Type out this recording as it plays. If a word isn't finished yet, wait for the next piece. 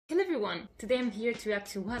everyone! Today I'm here to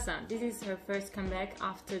react to Hwasa. This is her first comeback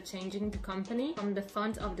after changing the company. From the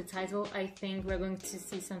font of the title, I think we're going to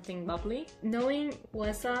see something bubbly. Knowing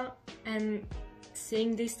Hwasa and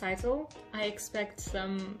seeing this title, I expect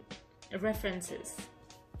some references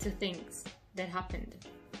to things that happened.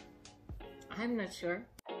 I'm not sure.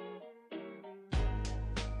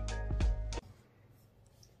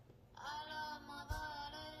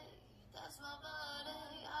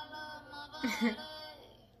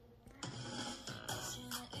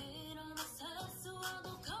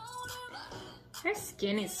 Her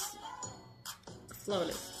skin is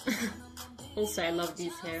flawless. Also, I love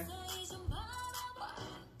this hair.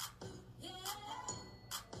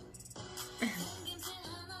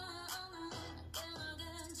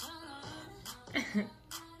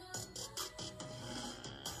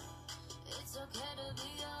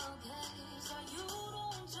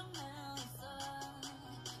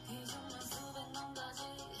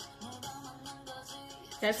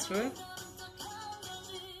 That's true.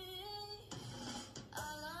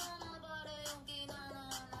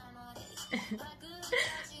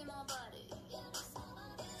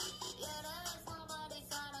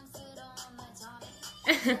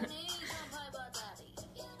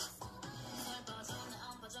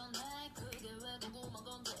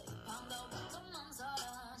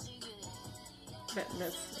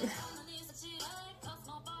 That's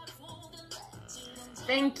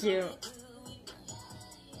Thank you.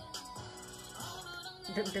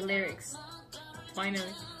 The lyrics.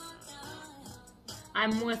 Finally.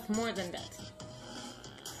 I'm worth more than that.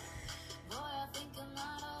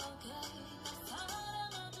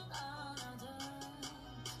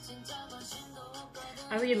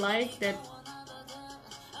 I really like that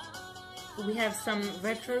we have some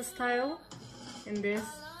retro style in this.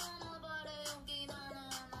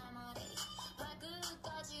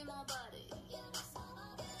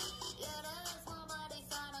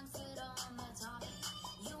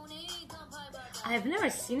 I've never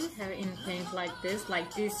seen her in pink like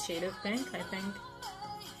this shade of pink, I think.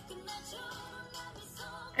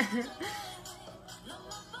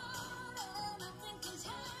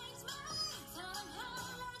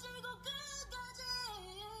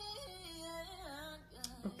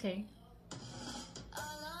 Okay.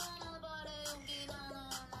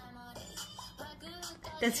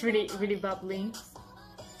 That's really bubbly.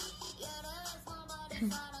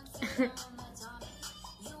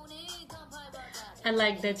 I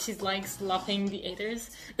like that she's like slapping the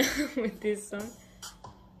haters with this song.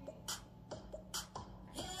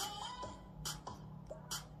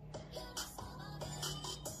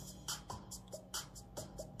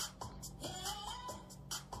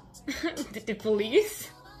 The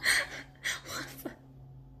police?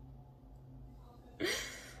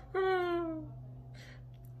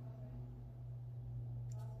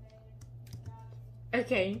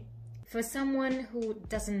 Okay. For someone who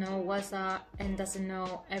doesn't know Hwasa and doesn't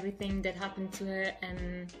know everything that happened to her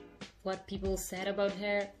and what people said about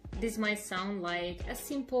her, this might sound like a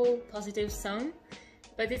simple, positive song,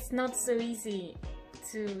 but it's not so easy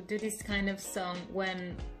to do this kind of song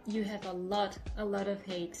when you have a lot of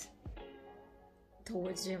hate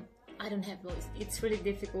towards you. I don't have voice. It's really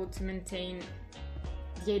difficult to maintain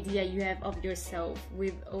the idea you have of yourself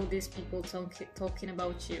with all these people talking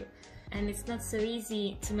about you. And it's not so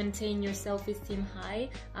easy to maintain your self-esteem high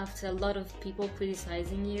after a lot of people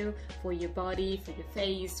criticizing you for your body, for your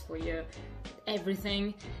face, for your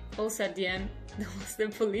everything. Also at the end, there was the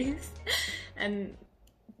police, and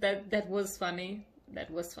that was funny.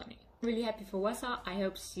 That was funny. Really happy for Hwasa. I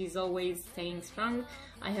hope she's always staying strong.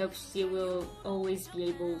 I hope she will always be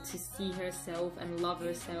able to see herself and love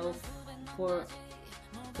herself for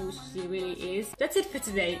who she really is. That's it for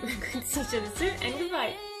today. We're going to see each other soon, and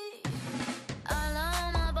goodbye.